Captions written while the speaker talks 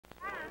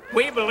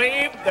We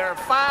believe there are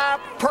 5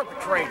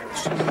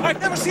 perpetrators.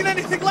 I've never seen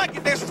anything like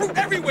it. There's fruit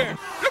everywhere.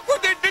 Look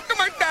what they did to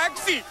my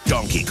taxi.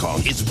 Donkey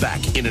Kong is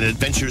back in an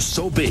adventure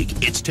so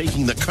big, it's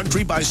taking the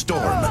country by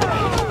storm.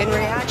 In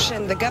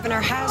reaction, the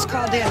governor has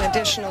called in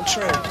additional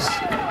troops.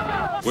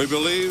 We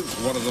believe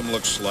one of them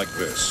looks like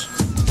this.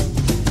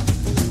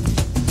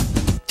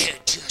 They're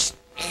just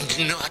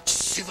not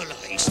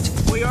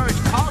civilized. We urge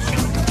caution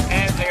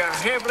as they are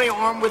heavily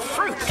armed with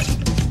fruit.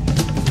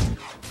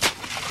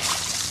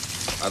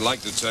 I'd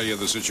like to tell you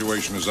the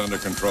situation is under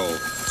control,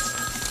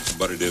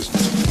 but it isn't.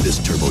 This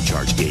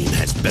turbocharged game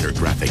has better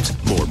graphics,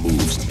 more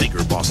moves,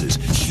 bigger bosses,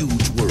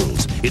 huge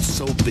worlds. It's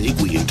so big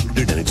we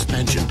included an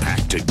expansion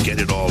pack to get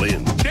it all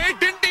in. They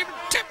didn't even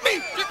tip me.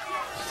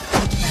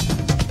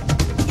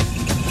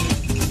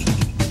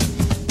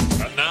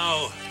 And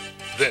now,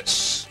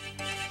 this.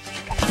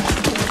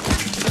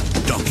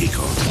 Donkey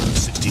Kong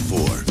 64.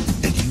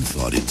 And you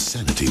thought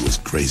insanity was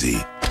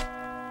crazy.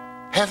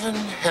 Heaven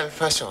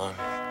help us all.